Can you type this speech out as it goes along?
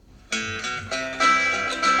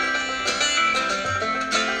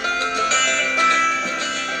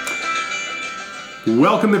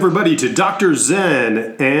Welcome, everybody, to Dr.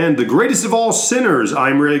 Zen and the greatest of all sinners.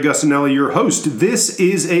 I'm Ray Augustinelli, your host. This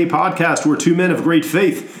is a podcast where two men of great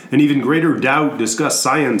faith and even greater doubt discuss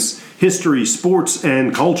science, history, sports,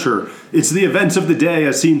 and culture. It's the events of the day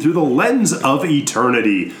as seen through the lens of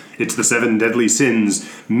eternity. It's the seven deadly sins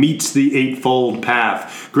meets the eightfold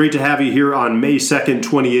path. Great to have you here on May 2nd,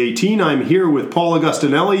 2018. I'm here with Paul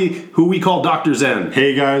Augustinelli, who we call Dr. Zen.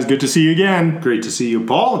 Hey guys, good to see you again. Great to see you,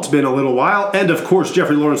 Paul. It's been a little while. And of course,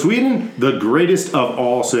 Jeffrey Lawrence Whedon, the greatest of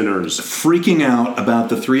all sinners. Freaking out about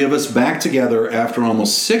the three of us back together after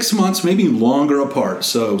almost 6 months, maybe longer apart.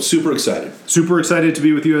 So super excited. Super excited to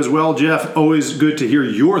be with you as well, Jeff. Always good to hear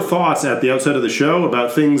your thoughts at the outset of the show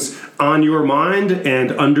about things on your mind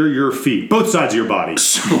and under your feet, both sides of your body.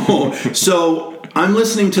 So I'm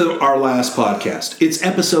listening to our last podcast. It's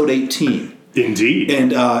episode 18. Indeed.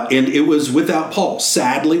 And it was without Paul,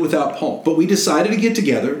 sadly without Paul. But we decided to get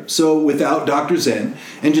together, so without Dr. Zen,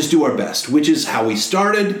 and just do our best, which is how we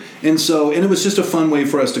started. And it was just a fun way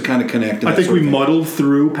for us to kind of connect. I think we muddled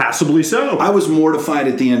through passably so. I was mortified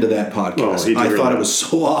at the end of that podcast. I thought it was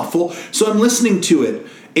so awful. So I'm listening to it,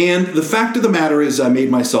 and the fact of the matter is I made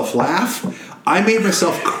myself laugh. I made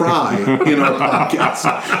myself cry in our podcast.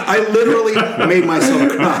 I literally made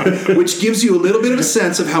myself cry, which gives you a little bit of a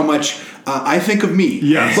sense of how much I think of me.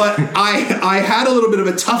 Yes. But I had a little bit of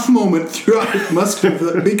a tough moment throughout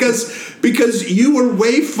because you were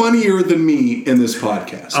way funnier than me in this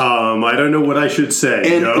podcast. I don't know what I should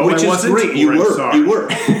say. And which is great. You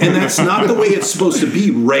were. And that's not the way it's supposed to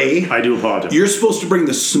be, Ray. I do apologize. You're supposed to bring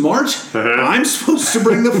the smart. I'm supposed to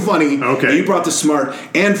bring the funny. Okay. You brought the smart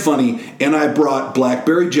and funny, and I brought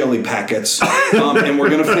blackberry jelly packets. And we're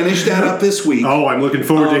going to finish that up this week. Oh, I'm looking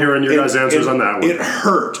forward to hearing your guys' answers on that one. It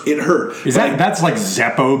hurt. That's like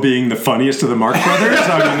Zeppo being the funniest of the Marx Brothers?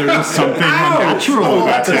 I mean, there's just something unnatural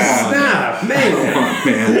about that. Snap, man. Come on,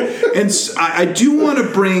 man. And I do want to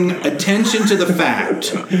bring attention to the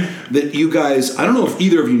fact that you guys, I don't know if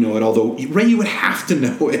either of you know it, although Ray, you would have to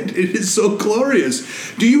know it. It is so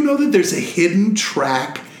glorious. Do you know that there's a hidden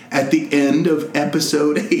track at the end of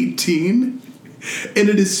episode 18? And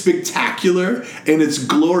it is spectacular and it's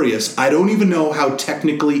glorious. I don't even know how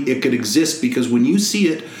technically it could exist, because when you see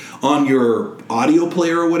it on your audio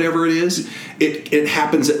player or whatever it is, it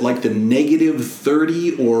happens at like the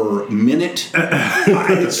 -30 or minute.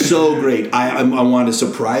 It's so great. I want to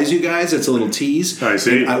surprise you guys. It's a little tease. I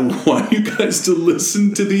see. And I want you guys to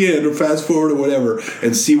listen to the end or fast forward or whatever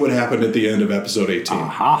and see what happened at the end of episode 18.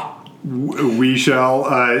 Aha. We shall.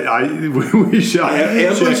 We shall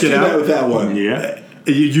check it out with that one. Yeah.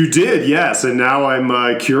 You did, yes, and now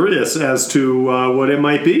I'm curious as to what it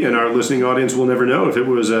might be, and our listening audience will never know if it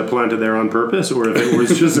was planted there on purpose or if it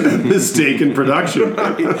was just a mistake in production.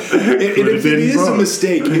 If it is a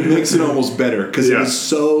mistake, it makes it almost better, because it is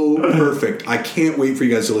so perfect. I can't wait for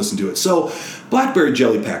you guys to listen to it. So, blackberry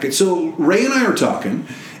jelly packet. So, Ray and I are talking,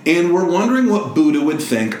 and we're wondering what Buddha would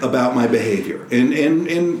think about my behavior. And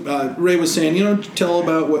Ray was saying, tell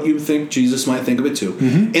about what you think Jesus might think of it too.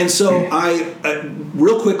 Mm-hmm. And so I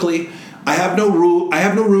real quickly, I have no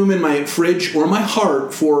room in my fridge or my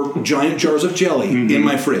heart for giant jars of jelly in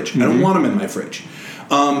my fridge. I don't want them in my fridge.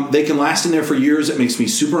 They can last in there for years. It makes me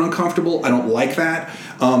super uncomfortable. I don't like that.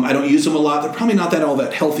 I don't use them a lot. They're probably not all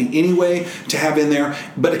that healthy anyway to have in there.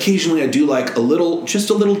 But occasionally I do like just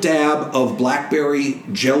a little dab of blackberry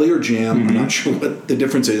jelly or jam. I'm not sure what the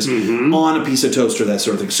difference is on a piece of toast or that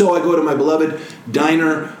sort of thing. So I go to my beloved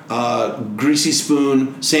diner, Greasy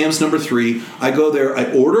Spoon, Sam's number 3. I go there.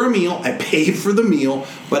 I order a meal. I pay for the meal,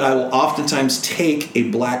 but I will oftentimes take a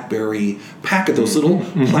blackberry packet, those little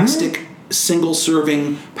plastic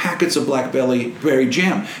single-serving packets of blackberry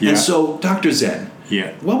jam. Yeah. And so, Dr. Zen,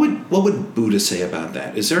 what would Buddha say about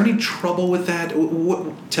that? Is there any trouble with that?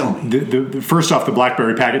 Tell me. First off, the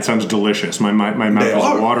blackberry packet sounds delicious. My mouth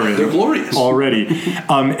is watering. They're glorious already.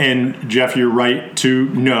 And Jeff, you're right to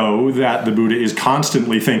know that the Buddha is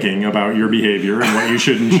constantly thinking about your behavior and what you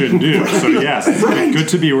should and shouldn't do. So yes, good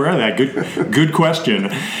to be aware of that. Good question.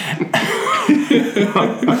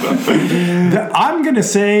 I'm going to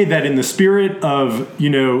say that in the spirit of,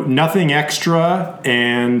 nothing extra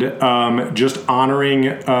and just honoring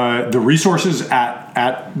the resources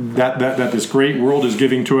that this great world is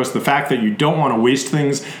giving to us, the fact that you don't want to waste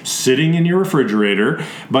things sitting in your refrigerator,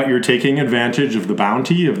 but you're taking advantage of the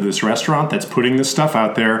bounty of this restaurant that's putting this stuff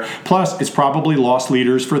out there. Plus, it's probably lost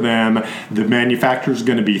leaders for them. The manufacturer's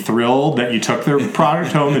going to be thrilled that you took their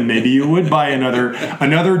product home, and maybe you would buy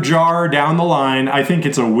another jar down the line. I think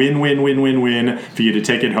it's a win-win-win-win-win for you to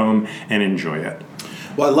take it home and enjoy it.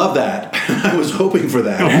 Well, I love that. I was hoping for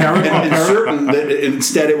that. And certain that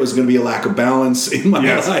instead it was going to be a lack of balance in my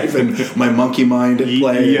life and my monkey mind at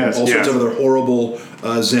play and all sorts of other horrible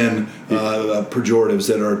Zen pejoratives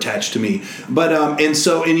that are attached to me. But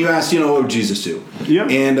and you asked, what would Jesus do? Yeah.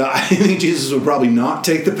 And I think Jesus would probably not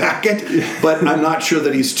take the packet, but I'm not sure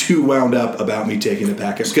that he's too wound up about me taking the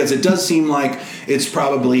packet, because it does seem like it's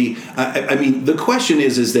probably. I mean, the question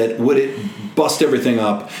is that would it bust everything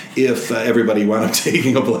up if everybody wound up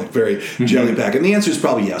taking a BlackBerry jelly packet? And the answer is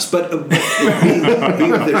probably yes. But being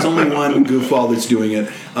that there's only one goofball that's doing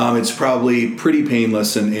it, it's probably pretty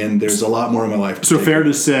painless, and there's a lot more in my life. So fair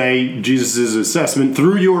to say, Jesus' assessment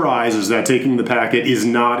through your eyes is that taking the packet is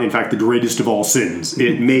not, in fact, the greatest of all sins.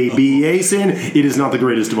 It may be a sin. It is not the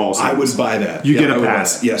greatest of all sins. I would buy that. You get a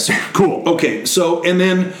pass. Yes. Cool. Okay. So, and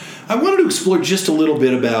then I wanted to explore just a little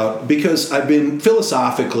bit about, because I've been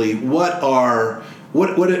philosophically, what are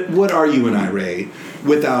you and I, Ray,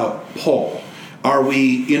 without Paul? Are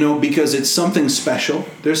we, because it's something special.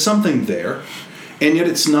 There's something there, and yet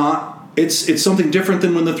it's not. It's something different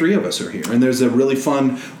than when the three of us are here, and there's a really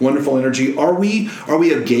fun, wonderful energy. Are we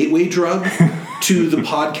a gateway drug to the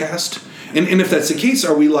podcast? And if that's the case,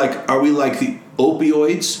 are we like the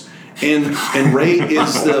opioids? And Ray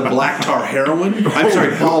is the black tar heroin. I'm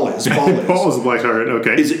sorry, Paul is. Paul is the black tar heroin.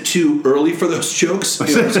 Okay. Is it too early for those jokes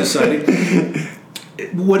in our society?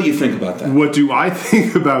 What do you think about that? What do I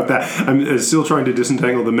think about that? I'm still trying to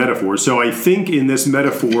disentangle the metaphor. So I think in this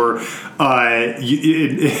metaphor,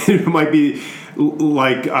 it might be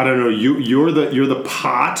like, I don't know, you're the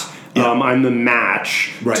pot. Yeah. I'm the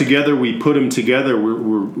match. Right. Together we put them together.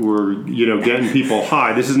 We're getting people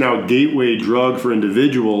high. This is now a gateway drug for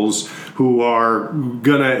individuals who are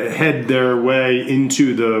gonna head their way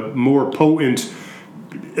into the more potent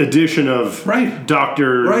edition of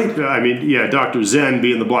Dr. Dr. Zen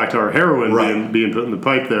being the black tar heroin being put in the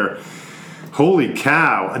pipe there. Holy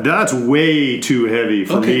cow, that's way too heavy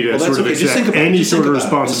for me to sort of accept any sort of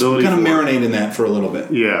responsibility. Just kind of marinate in that for a little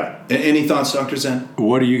bit. Yeah. Any thoughts, Dr. Zen?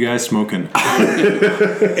 What are you guys smoking?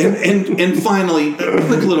 and finally, a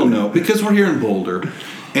quick little note, because we're here in Boulder,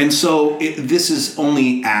 and so this is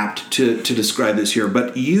only apt to describe this here,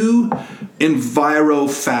 but you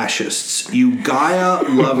enviro-fascists, you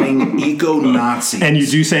Gaia-loving eco-Nazis. And you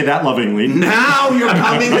do say that lovingly. Now you're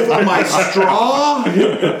coming for my straw?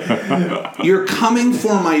 You're coming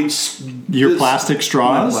for my... Your plastic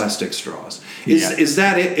straws? My plastic straws. Is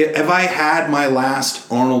that it? Have I had my last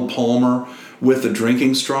Arnold Palmer with a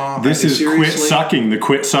drinking straw? This is the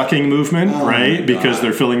quit sucking movement, right? Because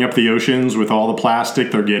they're filling up the oceans with all the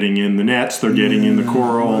plastic. They're getting in the nets. They're getting in the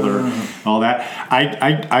coral. They're all that.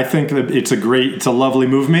 I think that it's a lovely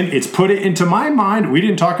movement. It's put it into my mind. We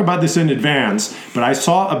didn't talk about this in advance, but I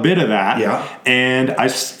saw a bit of that. Yeah. And I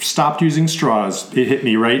stopped using straws. It hit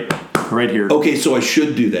me right here. Okay, so I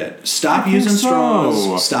should do that. Stop using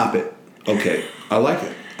straws. Stop it. Okay, I like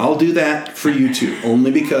it. I'll do that for you too,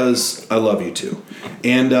 only because I love you too.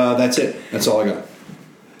 And that's it. That's all I got.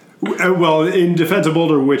 Well, in defense of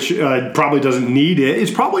Boulder, which probably doesn't need it,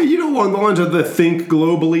 it's probably, along the lines of the think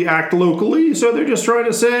globally, act locally. So they're just trying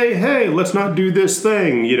to say, hey, let's not do this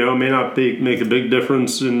thing. It may not make a big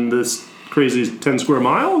difference in this crazy 10 square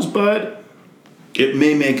miles, but... It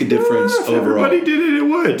may make a difference overall. If everybody did it, it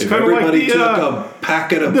would. It's kind of like the took a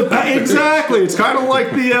packet of exactly. It's kind of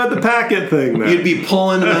like the packet thing. There. You'd be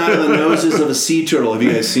pulling them out of the noses of a sea turtle. Have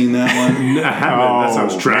you guys seen that one? I haven't. That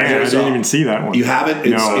sounds tragic. I didn't even see that one. You haven't?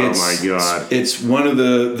 Oh my god! It's one of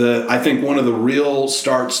the I think one of the real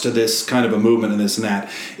starts to this kind of a movement and this and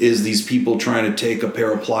that is these people trying to take a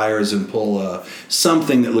pair of pliers and pull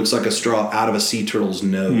something that looks like a straw out of a sea turtle's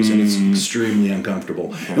nose, and it's extremely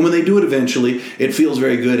uncomfortable. And when they do it eventually, it feels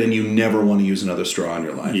very good, and you never want to use another straw in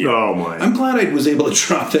your life. Yeah. Oh my! I'm glad I was able to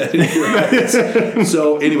drop that in your eyes.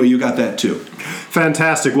 So anyway, you got that too.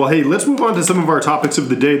 Fantastic. Well, hey, let's move on to some of our topics of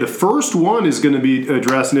the day. The first one is going to be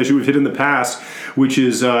address an issue we've hit in the past, which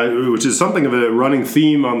is something of a running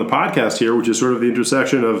theme on the podcast here, which is sort of the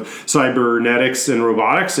intersection of cybernetics and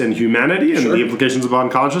robotics and humanity and the implications of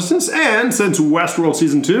unconsciousness. And since Westworld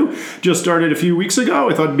Season 2 just started a few weeks ago,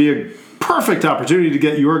 I thought it'd be a perfect opportunity to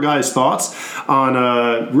get your guys' thoughts on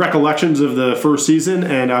recollections of the first season.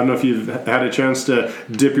 And I don't know if you've had a chance to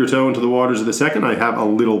dip your toe into the waters of the second. I have a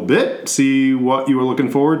little bit. See what you were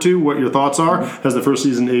looking forward to, what your thoughts are. Has the first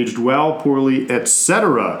season aged well, poorly,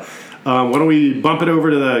 etc.? Why don't we bump it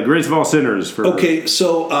over to the greatest of all sinners? Okay,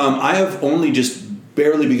 so I have only just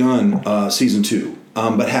barely begun season 2.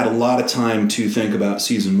 But had a lot of time to think about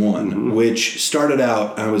season 1, which started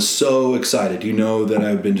out, I was so excited. You know that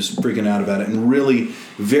I've been just freaking out about it and really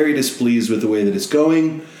very displeased with the way that it's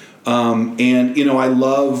going. And I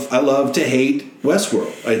love to hate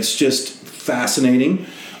Westworld. It's just fascinating.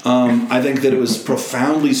 I think that it was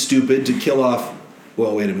profoundly stupid to kill off.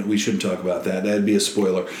 Well, wait a minute. We shouldn't talk about that. That'd be a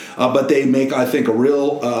spoiler. But they make, I think, a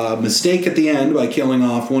real mistake at the end by killing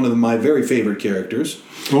off one of my very favorite characters.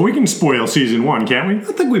 Well, we can spoil season 1, can't we?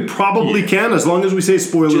 I think we probably can, as long as we say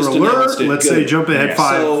spoiler alert. Let's say jump ahead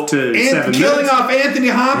 5 to 7 killing minutes. off Anthony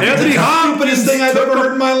Hopkins. Anthony Hopkins, stupidest thing I've ever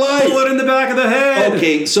heard in my life. Bullet in the back of the head.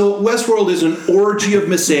 Okay, so Westworld is an orgy of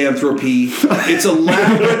misanthropy. It's a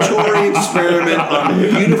laboratory experiment on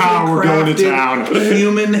beautifully crafted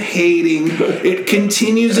human hating. It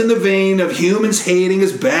continues in the vein of humans hating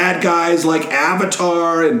as bad guys like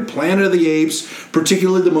Avatar and Planet of the Apes,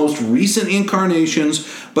 particularly the most recent incarnations.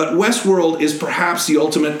 But Westworld is perhaps the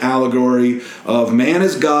ultimate allegory of man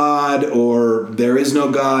is God, or there is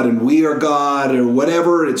no God and we are God, or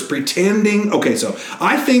whatever. It's pretending. Okay, so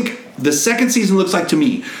I think the second season looks like to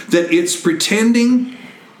me that it's pretending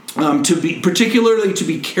to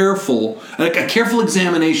be careful, like a careful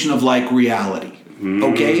examination of like reality.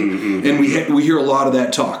 Okay, and we hear a lot of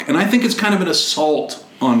that talk, and I think it's kind of an assault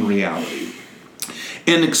on reality.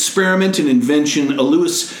 An experiment, an invention, a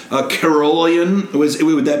Lewis Carrollian,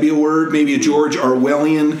 would that be a word? Maybe a George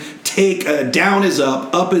Orwellian take. Down is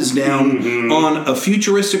up is down on a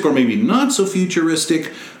futuristic, or maybe not so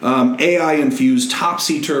futuristic, AI-infused,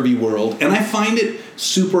 topsy-turvy world, and I find it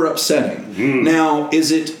super upsetting. Now,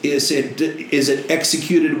 is it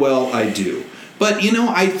executed well? I do. But,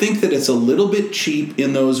 I think that it's a little bit cheap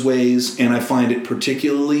in those ways, and I find it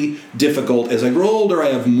particularly difficult. As I grow older, I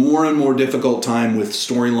have more and more difficult time with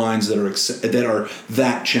storylines that are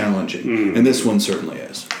that challenging, and this one certainly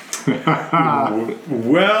is.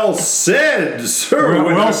 Well said, sir.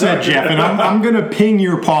 Well said, Jeff. And I'm going to ping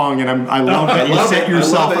your pong, and I love that you set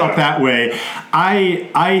yourself up that way.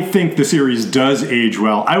 I think the series does age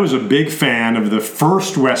well. I was a big fan of the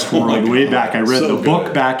first Westworld way back. I read the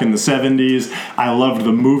book back in the 70s. I loved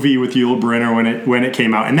the movie with Yul Brynner when it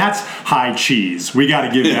came out, and that's high cheese. We got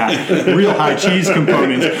to give that real high cheese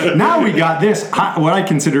components. Now we got this, what I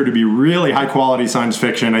consider to be really high quality science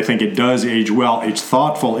fiction. I think it does age well. It's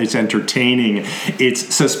thoughtful. It's entertaining. It's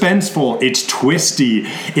suspenseful. It's twisty.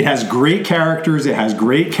 It has great characters. It has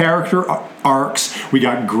great character arcs. We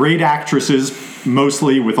got great actresses,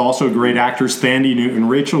 mostly, with also great actors. Thandie Newton,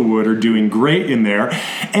 Rachel Wood are doing great in there.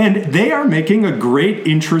 And they are making a great,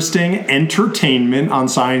 interesting entertainment on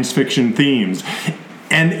science fiction themes.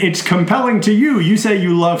 And it's compelling to you. You say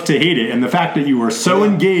you love to hate it. And the fact that you are so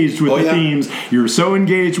engaged with the themes, you're so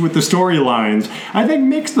engaged with the storylines, I think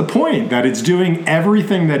makes the point that it's doing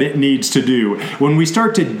everything that it needs to do. When we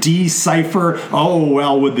start to decipher,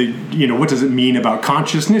 what does it mean about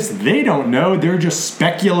consciousness? They don't know. They're just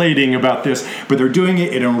speculating about this. But they're doing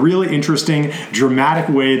it in a really interesting,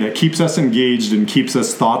 dramatic way that keeps us engaged and keeps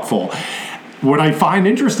us thoughtful. What I find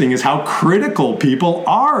interesting is how critical people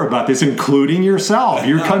are about this, including yourself.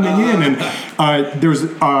 You're coming in, and there's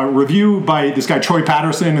a review by this guy, Troy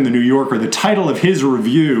Patterson, in the New Yorker. The title of his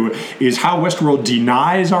review is How Westworld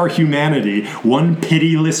Denies Our Humanity, One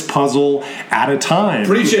Pitiless Puzzle at a Time.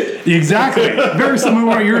 Preach it. Exactly. Very similar to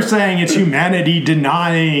what you're saying. It's humanity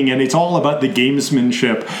denying, and it's all about the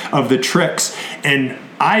gamesmanship of the tricks. And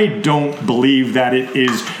I don't believe that it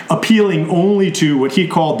is appealing only to what he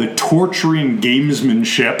called the torturing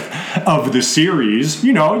gamesmanship of the series.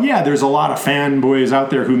 There's a lot of fanboys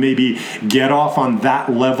out there who maybe get off on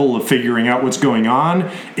that level of figuring out what's going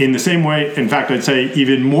on. In the same way, in fact, I'd say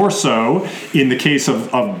even more so in the case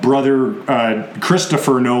of brother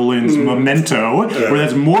Christopher Nolan's Memento, where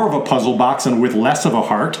that's more of a puzzle box and with less of a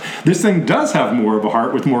heart. This thing does have more of a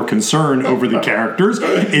heart with more concern over the characters,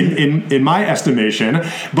 in my estimation.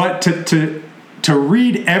 But to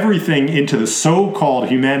read everything into the so-called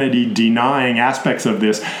humanity-denying aspects of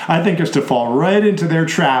this, I think is to fall right into their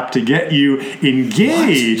trap to get you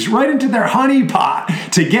engaged, right into their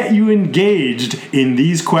honeypot, to get you engaged in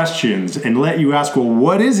these questions and let you ask, well,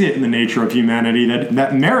 what is it in the nature of humanity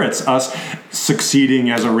that merits us succeeding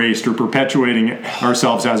as a race or perpetuating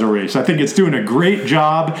ourselves as a race? I think it's doing a great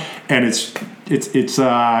job, and it's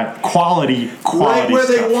quality right where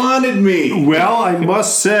stuff. They wanted me. Well, I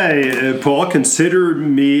must say, Paul, consider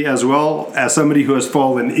me as well as somebody who has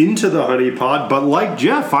fallen into the honeypot, but like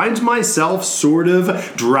Jeff, finds myself sort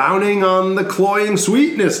of drowning on the cloying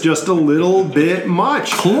sweetness just a little bit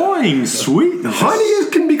much. Cloying sweetness? Honey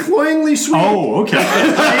can be cloyingly sweet. Oh, okay.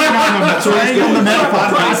 Playing on the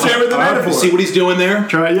metaphor. See what he's doing there?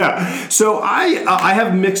 Yeah. So I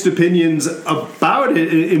have mixed opinions about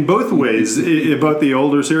it in both ways, about the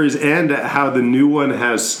older series and how the new one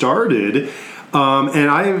has started. And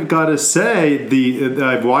I've got to say,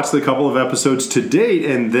 I've watched a couple of episodes to date,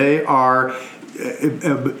 and they are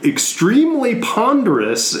extremely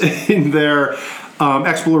ponderous in their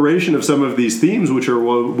exploration of some of these themes, which are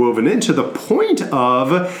woven into the point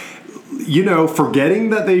of,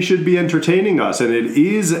 forgetting that they should be entertaining us. And it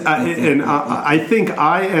is, and I think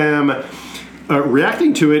I am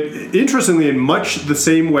reacting to it, interestingly, in much the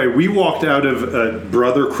same way we walked out of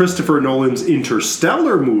brother Christopher Nolan's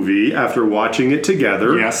Interstellar movie after watching it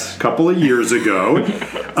together a couple of years ago.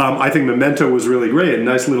 I think Memento was really great, a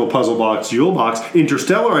nice little puzzle box, jewel box.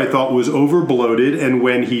 Interstellar, I thought, was over-bloated, and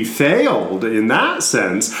when he failed in that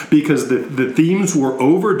sense, because the themes were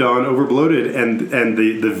overdone, over-bloated, and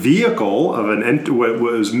the vehicle of what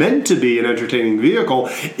was meant to be an entertaining vehicle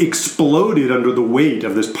exploded under the weight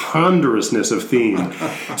of this ponderousness of theme.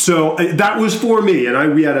 So that was for me,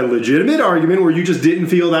 and we had a legitimate argument where you just didn't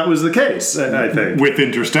feel that was the case, I think. With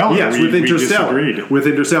Interstellar. Yes, with Interstellar. With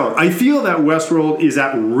Interstellar. I feel that Westworld is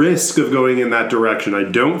at risk of going in that direction. I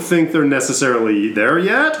don't think they're necessarily there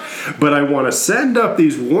yet, but I want to send up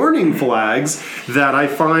these warning flags that I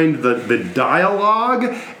find the dialogue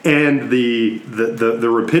and the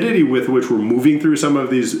rapidity with which we're moving through some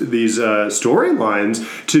of these storylines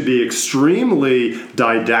to be extremely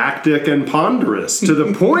didactic and ponderous, to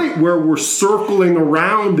the point where we're circling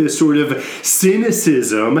around this sort of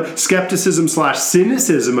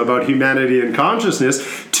skepticism/cynicism about humanity and consciousness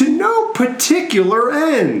to no particular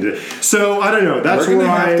end. So I don't know. That's we're going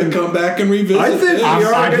to have to come back and revisit. I think we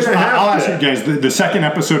are going to have. I'll ask you guys. The second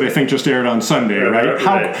episode I think just aired on Sunday,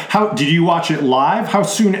 right? How did you watch it live? How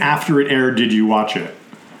soon after it aired did you watch it?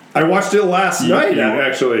 I watched it last night,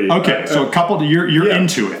 actually. Okay, so a couple. You're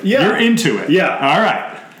into it. Yeah. You're into it. Yeah. All right.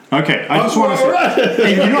 Okay. I just want to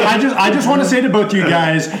say. And, I just want to say to both you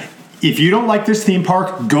guys. If you don't like this theme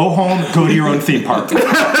park, go home, go to your own theme park. Fair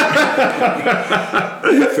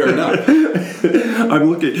enough.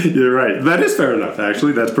 You're right. That is fair enough,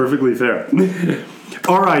 actually. That's perfectly fair.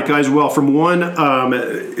 All right, guys. Well, from one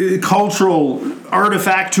cultural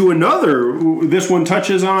artifact to another, this one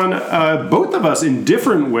touches on both of us in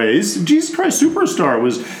different ways. Jesus Christ Superstar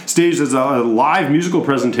was staged as a live musical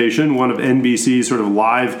presentation, one of NBC's sort of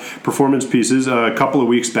live performance pieces a couple of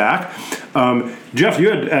weeks back. Jeff, you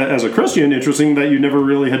had, as a Christian, interesting that you never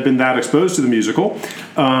really had been that exposed to the musical.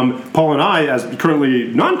 Paul and I, as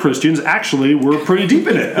currently non-Christians, actually were pretty deep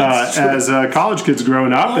in it as college kids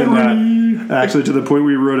growing up, and actually to the point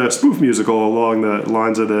we wrote a spoof musical along the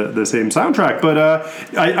lines of the same soundtrack. But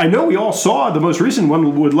I know we all saw the most recent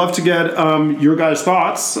one. Would love to get your guys'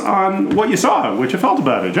 thoughts on what you saw, what you felt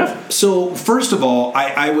about it, Jeff. So first of all,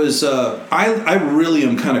 I really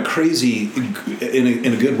am kind of crazy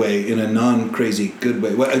in a good way, in a non-crazy good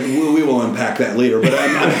way. We will unpack that later, but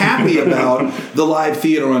I'm happy about the live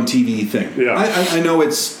theater on TV thing. Yeah. I know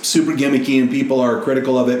it's super gimmicky and people are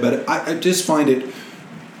critical of it, but I just find it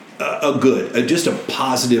just a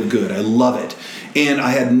positive good. I love it. And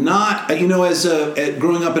I had not, as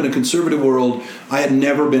growing up in a conservative world, I had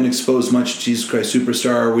never been exposed much to Jesus Christ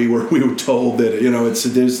Superstar. We were told that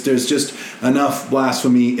there's just enough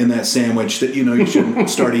blasphemy in that sandwich that you shouldn't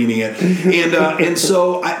start eating it. And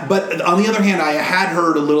so, but on the other hand, I had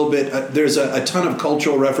heard a little bit. There's a ton of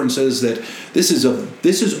cultural references that this is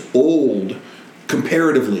old.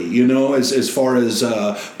 Comparatively, as far as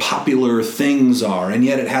popular things are, and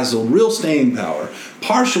yet it has a real staying power,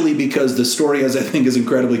 partially because the story, as I think, is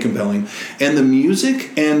incredibly compelling, and the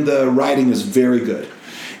music and the writing is very good.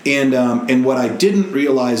 And what I didn't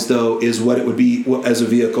realize, though, is what it would be as a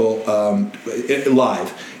vehicle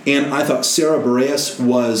live. And I thought Sarah Bareilles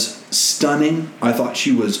was stunning. I thought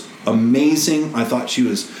she was amazing. I thought she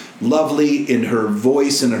was lovely in her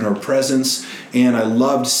voice and in her presence, and I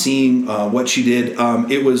loved seeing what she did.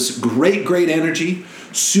 It was great energy,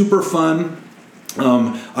 super fun.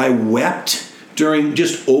 I wept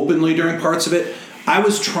just openly during parts of it. I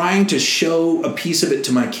was trying to show a piece of it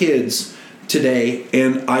to my kids today,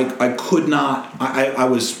 and I could not. I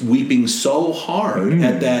was weeping so hard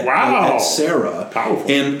at that. Wow. At Sarah.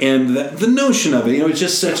 Powerful. And the notion of it, it's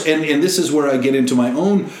just such. And this is where I get into my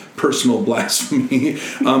own personal blasphemy.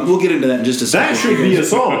 We'll get into that in just a second. That should be a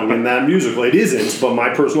song in that musical. It isn't, but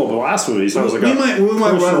my personal blasphemy sounds like we might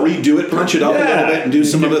want to redo it, punch it up a little bit, and do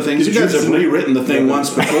some other things. You guys have rewritten the thing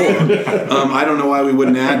once before. I don't know why we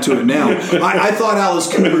wouldn't add to it now. I thought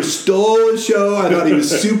Alice Cooper stole the show. I thought he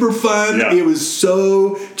was super fun. Yeah. It was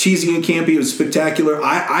so cheesy and campy. It was spectacular.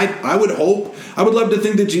 I would love to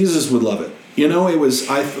think that Jesus would love it. You know,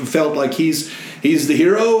 I felt like he's the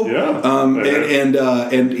hero. Yeah. I'm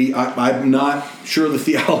not sure the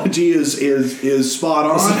theology is spot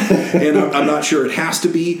on, and I'm not sure it has to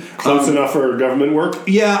be close enough for government work.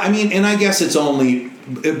 Yeah, I mean, and I guess it's only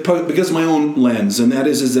because of my own lens, and that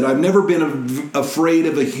is that I've never been afraid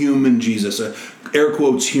of a human Jesus, air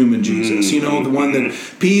quotes human Jesus. You know, the one that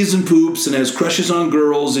pees and poops and has crushes on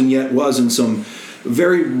girls, and yet was in some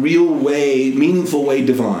very real way, meaningful way,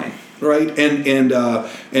 divine. Right,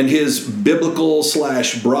 and his biblical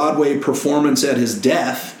 / Broadway performance at his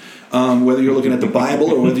death, whether you're looking at the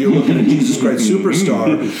Bible or whether you're looking at Jesus Christ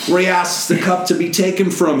Superstar, where he asks the cup to be taken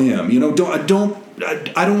from him. You know, I don't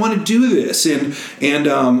want to do this, and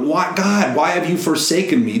why, God, why have you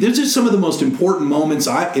forsaken me? These are some of the most important moments,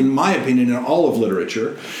 in my opinion, in all of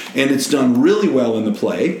literature, and it's done really well in the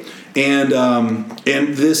play. And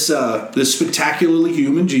this spectacularly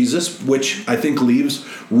human Jesus, which I think leaves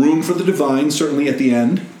room for the divine, certainly at the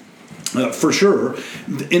end, for sure,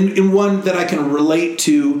 in one that I can relate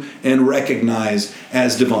to and recognize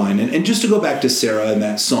as divine. And just to go back to Sarah and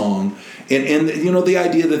that song, and you know, the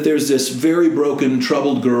idea that there's this very broken,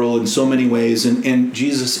 troubled girl in so many ways, and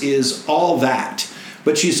Jesus is all that.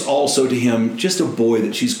 But she's also to him just a boy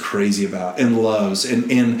that she's crazy about and loves,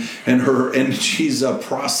 and she's a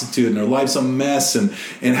prostitute and her life's a mess, and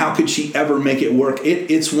how could she ever make it work?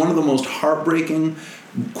 It's one of the most heartbreaking,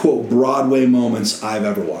 quote, Broadway moments I've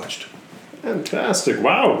ever watched. Fantastic!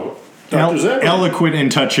 Wow. Eloquent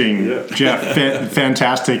and touching, yeah. Jeff.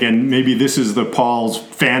 Fantastic. And maybe this is the Paul's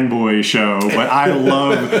fanboy show, but I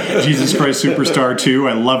love Jesus Christ Superstar 2.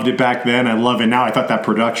 I loved it back then. I love it now. I thought that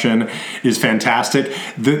production is fantastic.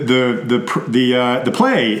 The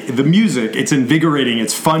play, the music, it's invigorating,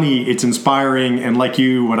 it's funny, it's inspiring, and like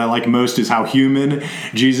you, what I like most is how human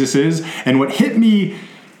Jesus is. And what hit me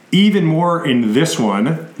even more in this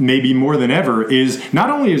one, maybe more than ever, is not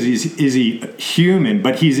only is he human,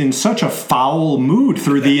 but he's in such a foul mood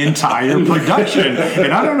through the entire production.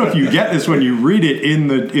 And I don't know if you get this when you read it in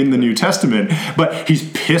the New Testament, but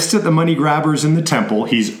he's pissed at the money grabbers in the temple.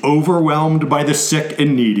 He's overwhelmed by the sick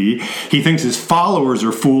and needy. He thinks his followers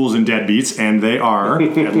are fools and deadbeats, and they are,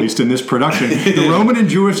 at least in this production. The Roman and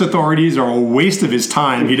Jewish authorities are a waste of his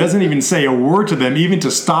time. He doesn't even say a word to them, even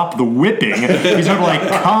to stop the whipping. He's sort of like,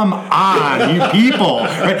 come on, you people.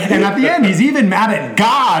 Right? And at the end, he's even mad at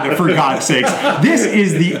God, for God's sakes. This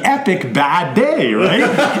is the epic bad day, right?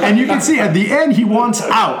 And you can see at the end, he wants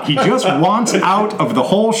out. He just wants out of the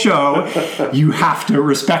whole show. You have to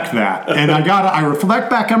respect that. And I reflect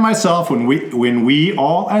back on myself when we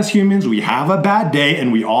all, as humans, we have a bad day,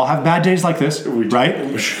 and we all have bad days like this, right?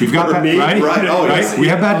 We've got that, right? Right. Oh, yes. We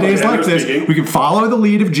have bad days like this. We can follow the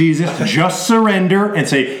lead of Jesus, just surrender and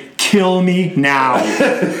say, kill me now.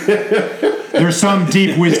 There's some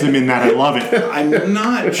deep wisdom in that. I love it. I'm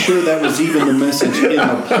not sure that was even the message in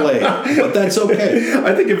the play, but that's okay.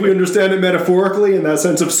 I think if we understand it metaphorically in that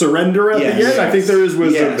sense of surrender at the end, I think there is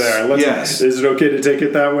wisdom there. Is it okay to take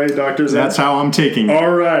it that way, Dr. Zen? That's how I'm taking it.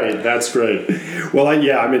 All right. That's great. Well,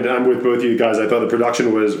 I'm with both of you guys. I thought the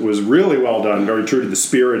production was really well done, very true to the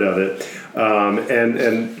spirit of it.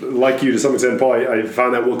 And like you to some extent, Paul, I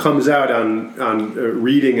found that what comes out on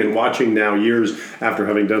reading and watching now years after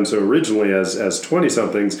having done so originally as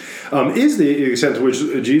 20-somethings is the extent to which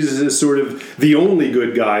Jesus is sort of the only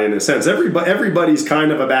good guy in a sense. Everybody's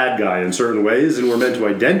kind of a bad guy in certain ways, and we're meant to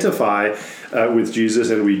identify with Jesus,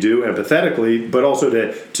 and we do empathetically, but also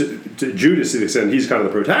to Judas to the extent he's kind of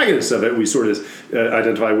the protagonist of it, we sort of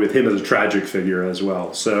identify with him as a tragic figure as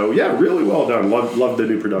well. So yeah, really well done. Love the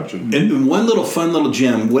new production. And one little fun little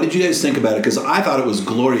gem, what did you guys think about it? Because I thought it was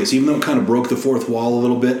glorious, even though it kind of broke the fourth wall a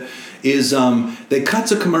little bit, is they cut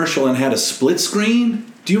to commercial and had a split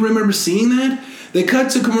screen. Do you remember seeing that? They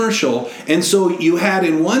cut to commercial, and so you had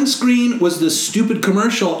in one screen was this stupid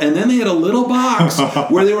commercial, and then they had a little box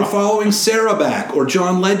where they were following Sarah back, or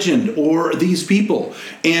John Legend, or these people.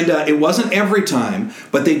 And it wasn't every time,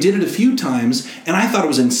 but they did it a few times, and I thought it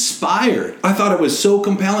was inspired. I thought it was so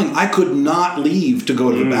compelling. I could not leave to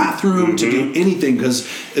go to the bathroom, to do anything, because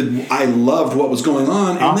I loved what was going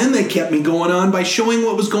on, and then they kept me going on by showing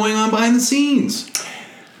what was going on behind the scenes.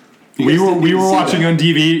 We were watching on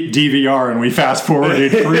DVR, and we fast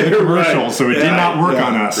forwarded through the commercial, right. So it did not work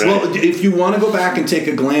on us. Right. Well, if you want to go back and take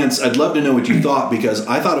a glance, I'd love to know what you thought, because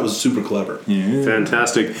I thought it was super clever. Yeah.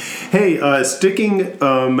 Fantastic. Hey, sticking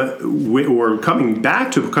or coming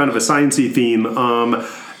back to kind of a science-y theme,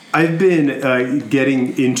 I've been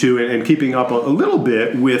getting into it and keeping up a little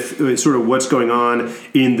bit with sort of what's going on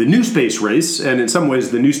in the new space race. And in some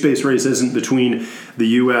ways, the new space race isn't between the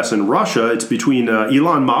U.S. and Russia. It's between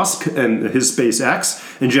Elon Musk and his SpaceX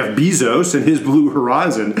and Jeff Bezos and his Blue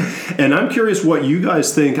Horizon. And I'm curious what you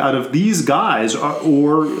guys think out of these guys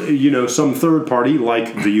or, some third party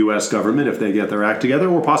like the U.S. government if they get their act together,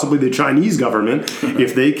 or possibly the Chinese government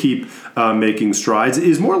if they keep making strides,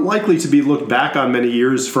 is more likely to be looked back on many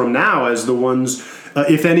years from now as the ones,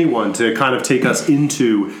 if anyone, to kind of take us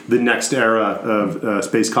into the next era of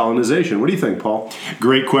space colonization. What do you think, Paul?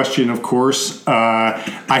 Great question, of course. I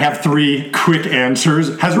have 3 quick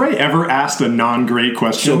answers. Has Ray ever asked a non-great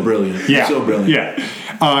question? So brilliant. Yeah. So brilliant. Yeah.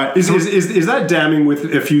 Is that damning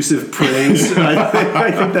with effusive praise?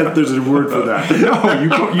 I think that there's a word for that.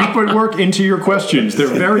 No, you put work into your questions. They're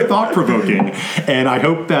very thought-provoking, and I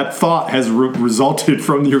hope that thought has resulted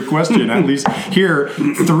from your question. At least here,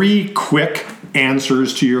 3 quick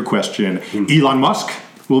answers to your question. Elon Musk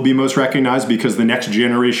will be most recognized because the next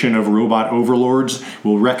generation of robot overlords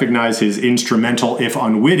will recognize his instrumental, if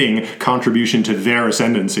unwitting, contribution to their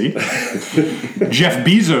ascendancy. Jeff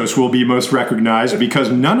Bezos will be most recognized because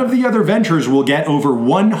none of the other ventures will get over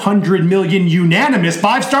 100 million unanimous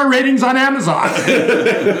 5-star ratings on Amazon.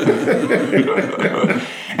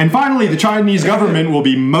 And finally, the Chinese government will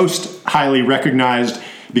be most highly recognized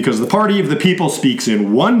because the party of the people speaks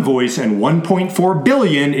in one voice, and 1.4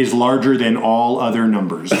 billion is larger than all other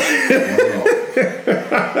numbers.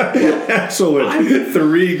 Excellent.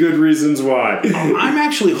 3 good reasons why. I'm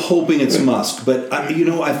actually hoping it's Musk, but I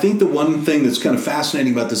think the one thing that's kind of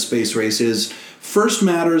fascinating about the space race is first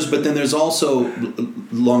matters, but then there's also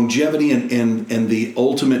longevity and the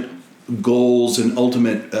ultimate goals and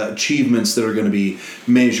ultimate achievements that are going to be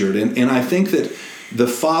measured. And I think that the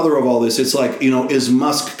father of all this, it's like, is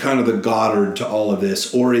Musk kind of the Goddard to all of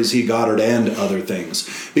this, or is he Goddard and other things?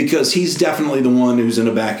 Because he's definitely the one who's in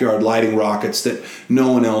a backyard lighting rockets that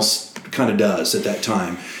no one else kind of does at that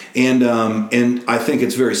time. And I think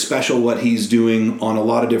it's very special what he's doing on a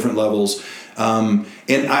lot of different levels. And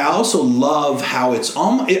I also love how it's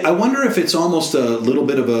almost, I wonder if it's almost a little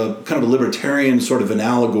bit of a kind of a libertarian sort of an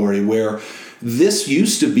allegory where this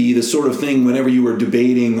used to be the sort of thing whenever you were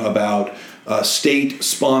debating about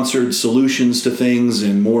state-sponsored solutions to things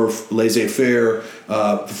and more laissez-faire,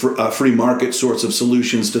 free market sorts of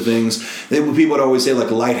solutions to things. People would always say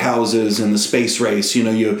like lighthouses and the space race.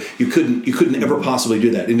 You couldn't ever possibly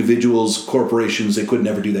do that. Individuals, corporations, they could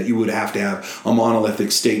never do that. You would have to have a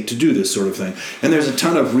monolithic state to do this sort of thing. And there's a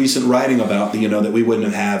ton of recent writing about that we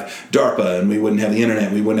wouldn't have DARPA and we wouldn't have the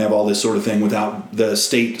internet. We wouldn't have all this sort of thing without the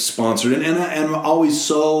state-sponsored. And I'm always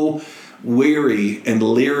so weary and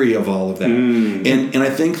leery of all of that. And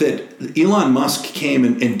I think that Elon Musk came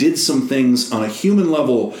and did some things on a human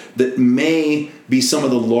level that may be some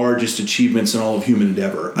of the largest achievements in all of human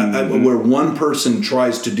endeavor, where one person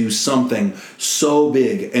tries to do something so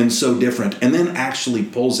big and so different and then actually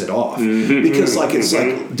pulls it off. Because it's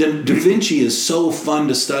like Da Vinci is so fun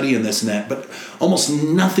to study and this and that, but almost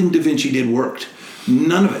nothing Da Vinci did worked.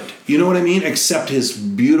 None of it. You know what I mean? Except his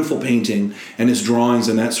beautiful painting and his drawings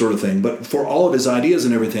and that sort of thing. But for all of his ideas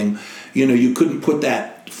and everything, you couldn't put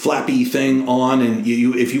that flappy thing on and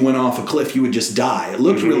if you went off a cliff, you would just die. It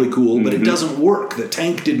looked really cool, but it doesn't work. The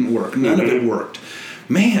tank didn't work. None of it worked.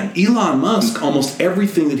 Man, Elon Musk, almost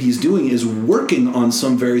everything that he's doing is working on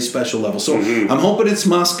some very special level. So I'm hoping it's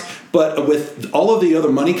Musk, but with all of the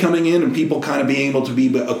other money coming in and people kind of being able to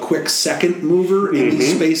be a quick second mover in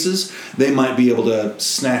these spaces, they might be able to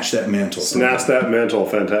snatch that mantle. Snatch that mantle,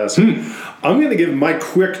 fantastic. I'm going to give my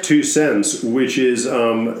quick 2 cents, which is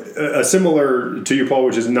a similar to you, Paul,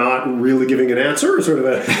 which is not really giving an answer, sort of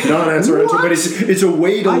a non-answer answer, but it's a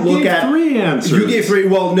way to look at. I gave 3 answers. You gave 3.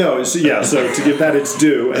 Well, no, so to give that its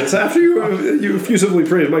due, and so after you effusively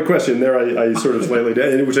praised my question, there I sort of slightly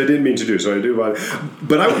did, which I didn't mean to do, so I do about it.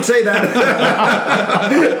 But I would say that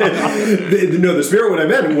the spirit what I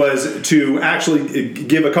meant was to actually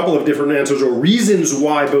give a couple of different answers or reasons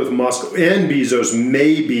why both Musk and Bezos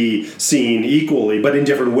may be seen equally, but in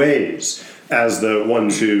different ways, as the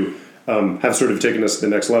ones who have sort of taken us to the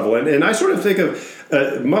next level. And I sort of think of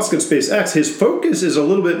Musk and SpaceX, his focus is a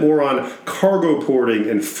little bit more on cargo porting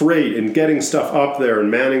and freight and getting stuff up there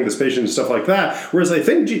and manning the station and stuff like that. Whereas I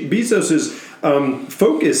think Bezos's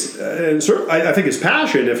focus, and I think his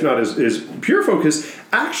passion, if not his pure focus,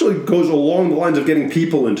 actually goes along the lines of getting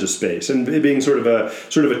people into space and being sort of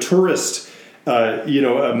a tourist. A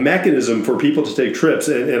mechanism for people to take trips,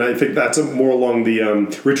 and I think that's more along the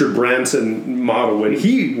Richard Branson model when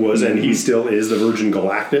he was, and he still is, the Virgin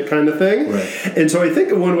Galactic kind of thing. Right. And so I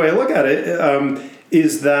think one way I look at it,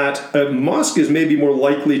 is that Musk is maybe more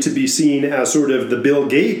likely to be seen as sort of the Bill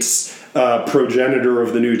Gates progenitor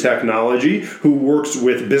of the new technology, who works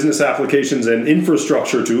with business applications and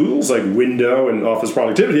infrastructure tools like window and office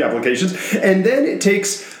productivity applications, and then it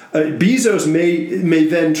takes Bezos may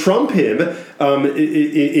then trump him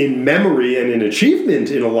in memory and in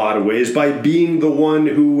achievement in a lot of ways by being the one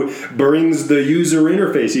who brings the user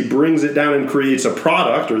interface. He brings it down and creates a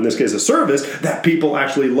product, or in this case a service, that people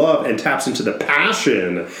actually love and taps into the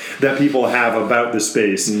passion that people have about the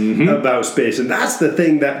space, about space. And that's the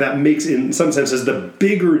thing that makes, in some senses, the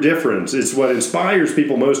bigger difference. It's what inspires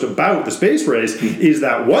people most about the space race is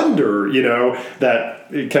that wonder, that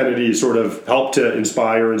Kennedy sort of helped to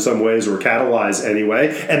inspire in some ways, or catalyze anyway,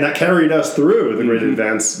 and that carried us through the great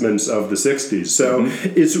advancements of the 60s. So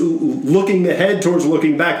it's looking ahead towards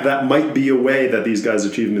looking back. That might be a way that these guys'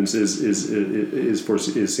 achievements is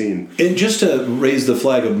seen. And just to raise the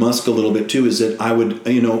flag of Musk a little bit too, is that I would,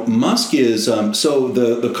 Musk is so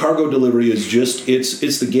the cargo delivery is just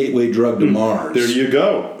it's the gateway drug to Mars. There you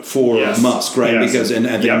go for Musk, right? Yes. Because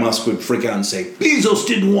I think Musk would freak out and say Bezos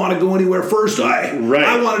didn't want to go anywhere first.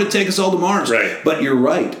 I wanted to take us all to Mars. Right. But you're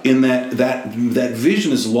right in that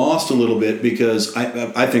vision is lost a little bit, because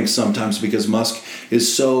I think sometimes because Musk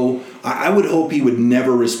is so. I would hope he would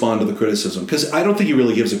never respond to the criticism, because I don't think he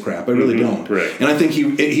really gives a crap. I really don't. Right. And I think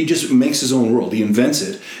he just makes his own world. He invents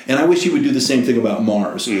it. And I wish he would do the same thing about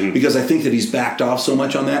Mars, because I think that he's backed off so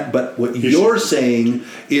much on that. But what you're saying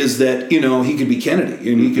is that, he could be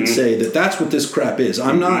Kennedy, and he could say that that's what this crap is.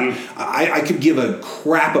 I'm not. I could give a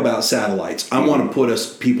crap about satellites. I want to put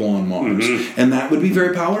people on Mars, and that would be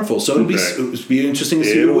very powerful. So it would be interesting to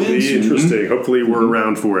see who wins. It'll be interesting. Hopefully, we're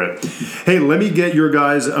around for it. Hey, let me get your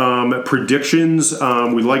guys' predictions.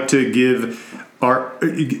 We like to give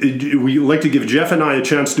Jeff and I a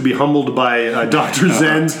chance to be humbled by Dr.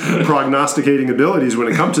 Zen's prognosticating abilities when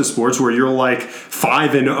it comes to sports, where you're like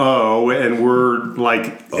 5-0 and we're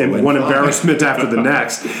like one embarrassment after the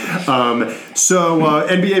next. So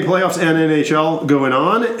NBA playoffs and NHL going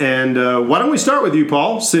on, and why don't we start with you,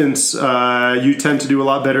 Paul, since you tend to do a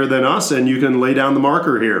lot better than us, and you can lay down the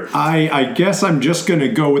marker here. I guess I'm just going to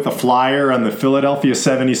go with a flyer on the Philadelphia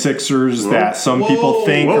 76ers that some people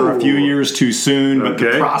think are a few years too soon. But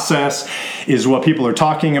the process is what people are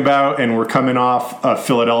talking about, and we're coming off a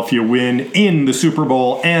Philadelphia win in the Super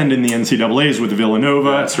Bowl and in the NCAAs with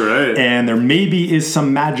Villanova. That's right. And there maybe is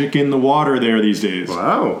some magic in the water there these days.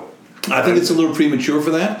 Wow. I think it's a little premature for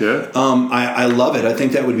that. Yeah. I love it. I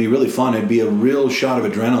think that would be really fun. It'd be a real shot of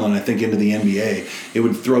adrenaline, I think, into the NBA. It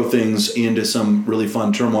would throw things into some really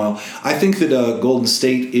fun turmoil. I think that Golden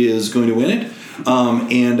State is going to win it.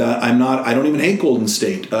 I don't even hate Golden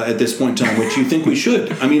State at this point in time, which you think we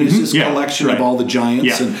should. I mean, it's this collection of all the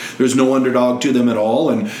giants, and there's no underdog to them at all.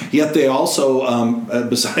 And yet they also,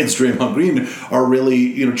 besides Draymond Green, are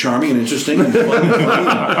really charming and interesting and fun.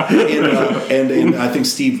 and I think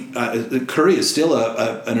Steve Curry is still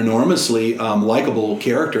an enormously likable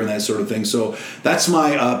character and that sort of thing. So that's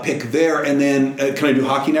my pick there. And then can I do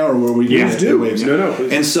hockey now, or were we doing Waves? No.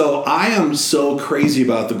 And so I am so crazy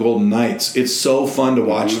about the Golden Knights. It's so fun to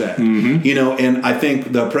watch that, and I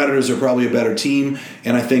think the Predators are probably a better team,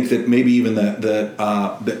 and I think that maybe even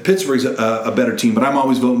that Pittsburgh's a better team, but I'm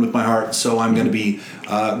always voting with my heart, so I'm going to be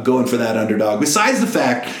going for that underdog. Besides the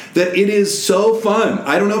fact that it is so fun.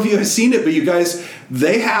 I don't know if you have seen it, but you guys,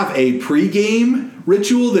 they have a pregame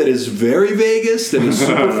ritual that is very Vegas, that is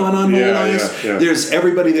super fun on Gold Ice. Yeah. There's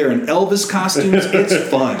everybody there in Elvis costumes. It's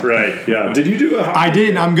fun. Right, yeah. Did you do a hockey? I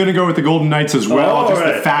did. I'm going to go with the Golden Knights as well.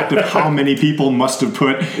 The fact of how many people must have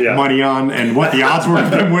put money on and what the odds were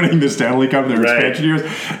of them winning the Stanley Cup in their expansion years,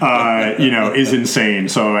 is insane.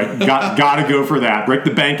 So I got to go for that. Break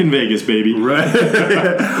the bank in Vegas, baby. Right.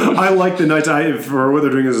 I like the Knights. For what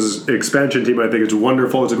they're doing as an expansion team, I think it's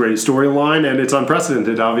wonderful. It's a great storyline, and it's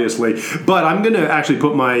unprecedented, obviously. But I'm going to actually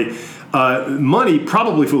put my money,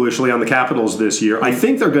 probably foolishly, on the Capitals this year. I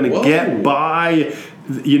think they're going to get by,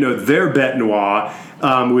 their bête noire,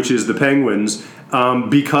 which is the Penguins.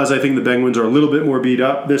 Because I think the Penguins are a little bit more beat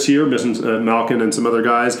up this year, missing Malkin and some other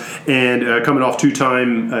guys, and coming off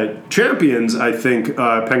two-time champions, I think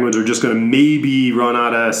Penguins are just going to maybe run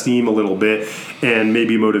out of steam a little bit and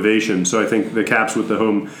maybe motivation. So I think the Caps with the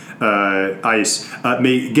home ice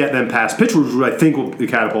may get them past Pittsburgh, which I think will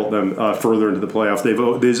catapult them further into the playoffs.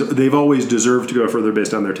 They've always deserved to go further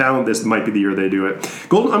based on their talent. This might be the year they do it.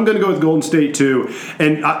 I'm going to go with Golden State too,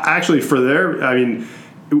 and actually for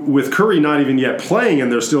with Curry not even yet playing and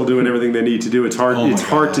they're still doing everything they need to do, it's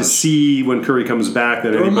hard to see when Curry comes back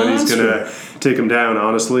that anybody's going to take him down,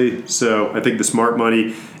 honestly. So I think the smart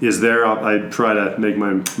money is there. I'd try to make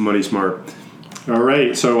my money smart. All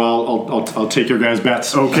right, so I'll take your guys'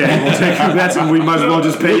 bets. Okay, we'll take your bets, and we might as well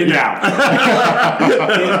just pay you now.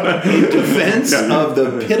 In defense of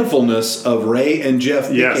the pitifulness of Ray and Jeff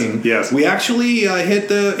picking, we actually hit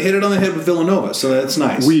it on the head with Villanova, so that's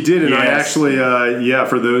nice. We did, and I actually,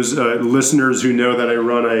 for those listeners who know that I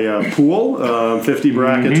run a pool, 50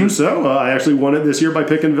 brackets or so, I actually won it this year by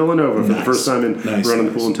picking Villanova for the first time in running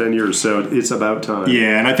the pool in 10 years, so it's about time.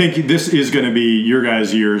 Yeah, and I think this is going to be your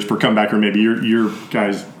guys' years for comeback, or maybe your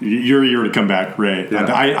guys, your year to come back, Ray. Yeah.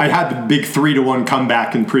 I had the big 3-1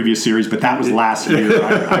 comeback in the previous series, but that was last year.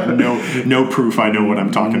 I have no proof I know what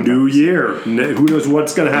I'm talking about. New year. Who knows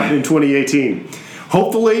what's going to happen in 2018.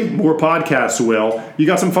 Hopefully, more podcasts will. You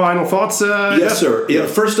got some final thoughts? Yes, sir. Yeah.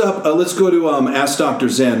 First up, let's go to Ask Dr.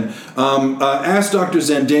 Zen. Ask Dr.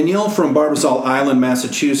 Zen. Danielle from Barbasol Island,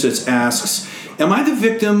 Massachusetts asks, am I the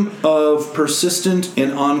victim of persistent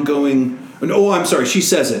and ongoing... Oh, I'm sorry. She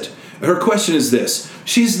says it. Her question is this.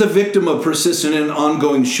 She's the victim of persistent and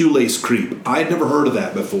ongoing shoelace creep. I had never heard of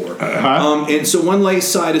that before. And so one lace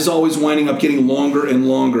side is always winding up getting longer and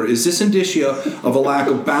longer. Is this indicia of a lack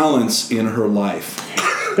of balance in her life?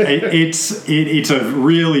 It's a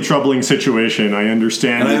really troubling situation. I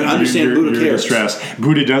understand. And I understand Buddha cares. Distress.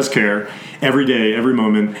 Buddha does care every day, every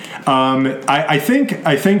moment. I think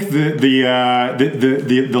the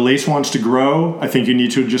lace wants to grow. I think you need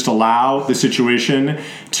to just allow the situation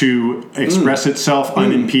to express itself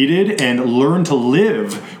unimpeded and learn to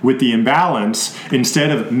live with the imbalance instead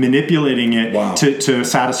of manipulating it to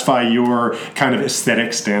satisfy your kind of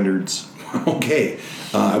aesthetic standards. Okay.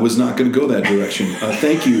 I was not going to go that direction.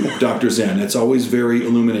 Thank you, Dr. Zen. It's always very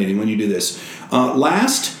illuminating when you do this.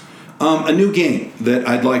 Last, a new game that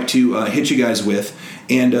I'd like to hit you guys with.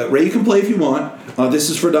 And Ray, you can play if you want. This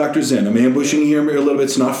is for Dr. Zen. I'm ambushing you here a little bit.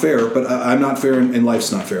 It's not fair, but I'm not fair and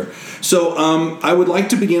life's not fair. So I would like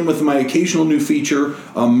to begin with my occasional new feature,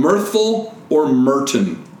 Mirthful or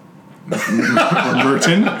Merton.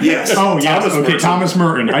 Merton? Yes. Oh, yes. Thomas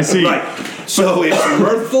Merton. I see. Right. So it's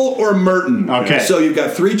Mirthful or Merton. Okay. So you've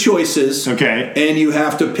got 3 choices. Okay. And you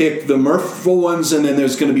have to pick the mirthful ones, and then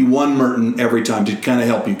there's going to be one Merton every time to kind of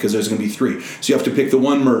help you because there's going to be 3. So you have to pick the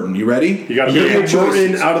one Merton. You ready? You got to pick the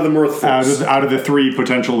Merton out of the mirthfuls. Out of the 3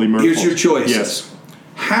 potentially mirthfuls. Here's your choices. Yes.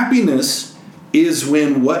 Happiness is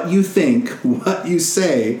when what you think, what you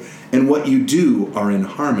say, and what you do are in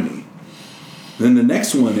harmony. Then the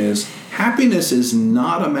next one is happiness is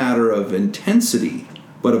not a matter of intensity,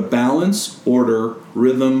 but of balance, order,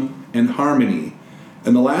 rhythm, and harmony.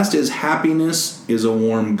 And the last is happiness is a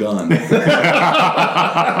warm gun.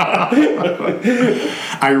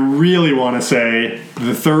 I really want to say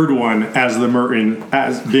the third one, as the Merton,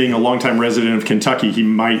 as being a longtime resident of Kentucky, he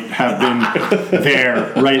might have been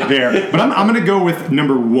right there. But I'm going to go with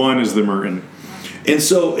number 1 as the Merton. And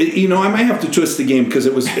so, I might have to twist the game because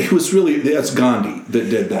it was really, that's Gandhi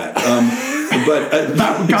that did that. But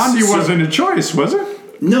Gandhi wasn't a choice, was it?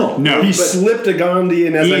 No. He slipped a Gandhi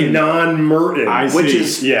in as a non-Merton. Which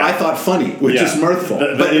is, I thought, funny, which is mirthful.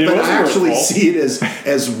 But I actually see it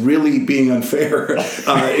as really being unfair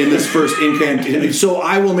in this first incantation. So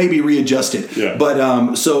I will maybe readjust it. Yeah.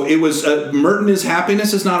 But so it was, Merton is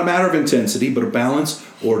happiness is not a matter of intensity, but of balance,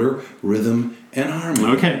 order, rhythm, and harmony.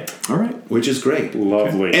 Okay. All right. Which is great.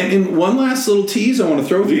 Lovely. And one last little tease I want to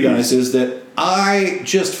throw with you guys is that I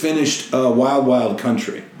just finished Wild Wild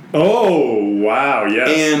Country. Oh, wow, yes.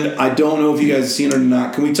 And I don't know if you guys have seen it or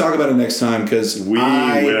not. Can we talk about it next time? Because we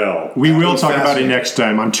will. We will talk about it next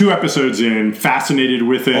time. I'm 2 episodes in, fascinated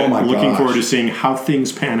with it. Oh my Looking forward to seeing how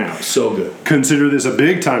things pan out. So good. Consider this a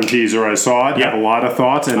big-time teaser. I saw it. Have a lot of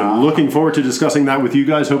thoughts, and I'm looking forward to discussing that with you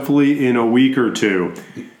guys, hopefully in a week or 2.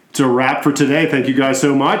 It's a wrap for today. Thank you guys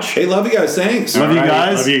so much. Hey, love you guys. Thanks. Love you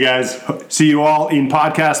guys. Love you guys. See you all in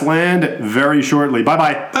podcast land very shortly.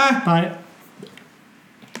 Bye-bye. Bye. Bye.